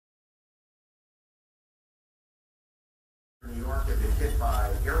York have been hit by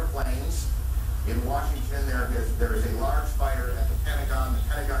airplanes. In Washington, there is a large fire at the Pentagon. The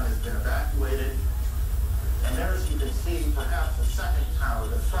Pentagon has been evacuated. And there, as you can see, perhaps the second tower,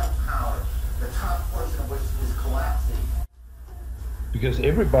 the front tower, the top portion of which is collapsing. Because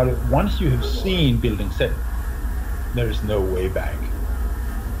everybody, once you have seen Building 7, there is no way back.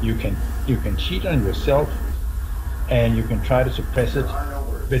 You can cheat on yourself, and you can try to suppress it,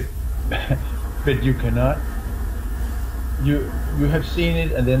 but you cannot. You have seen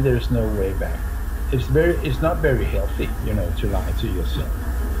it, and then there is no way back. It's not very healthy, to lie to yourself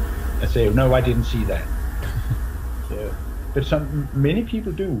and say, no, I didn't see that. Yeah. But many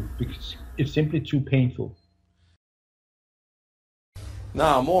people do, because it's simply too painful.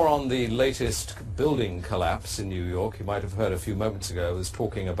 Now, more on the latest building collapse in New York. You might have heard a few moments ago I was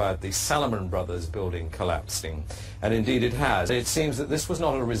talking about the Salomon Brothers building collapsing. And indeed it has. It seems that this was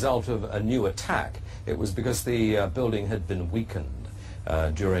not a result of a new attack. It was because the building had been weakened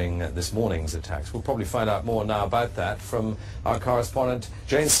during this morning's attacks. We'll probably find out more now about that from our correspondent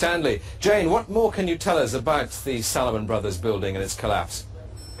Jane Stanley. Jane, what more can you tell us about the Salomon Brothers building and its collapse?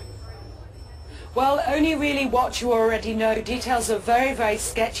 Well, only really what you already know. Details are very, very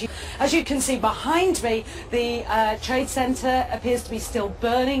sketchy. As you can see behind me, the Trade Center appears to be still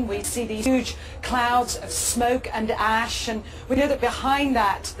burning. We see these huge clouds of smoke and ash, and we know that behind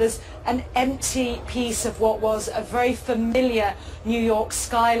that there's an empty piece of what was a very familiar New York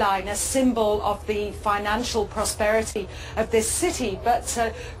skyline, a symbol of the financial prosperity of this city,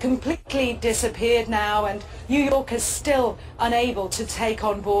 but completely disappeared now, and New York is still unable to take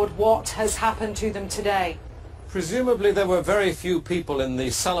on board what has happened to them today. Presumably there were very few people in the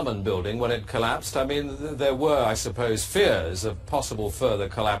Salomon building when it collapsed. I mean, there were, I suppose, fears of possible further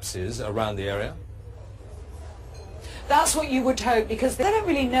collapses around the area. That's what you would hope, because they don't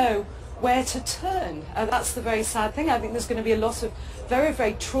really know where to turn. That's the very sad thing. I think there's going to be a lot of very,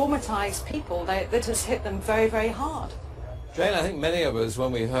 very traumatized people that has hit them very, very hard. Jane, I think many of us,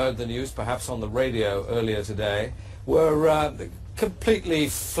 when we heard the news, perhaps on the radio earlier today, were completely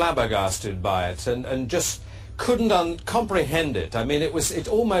flabbergasted by it and just couldn't comprehend it. I mean, it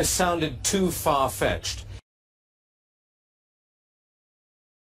almost sounded too far-fetched.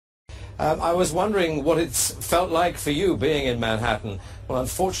 I was wondering what it's felt like for you being in Manhattan. Well,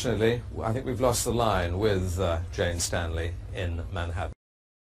 unfortunately, I think we've lost the line with Jane Stanley in Manhattan.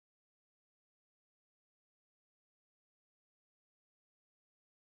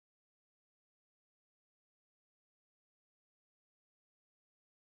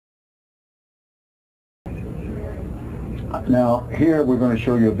 Now, here we're going to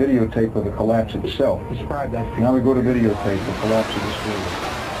show you a videotape of the collapse itself. Describe that. Now we go to videotape, the collapse of this building.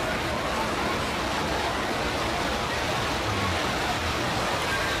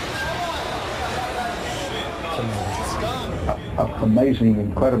 Amazing,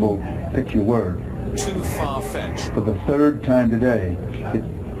 incredible picture word. Too far-fetched. For the third time today,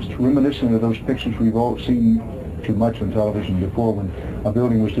 it's reminiscent of those pictures we've all seen too much on television before, when a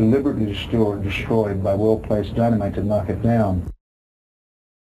building was deliberately destroyed by well-placed dynamite to knock it down.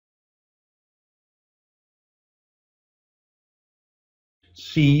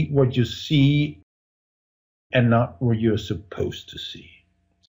 See what you see and not what you're supposed to see.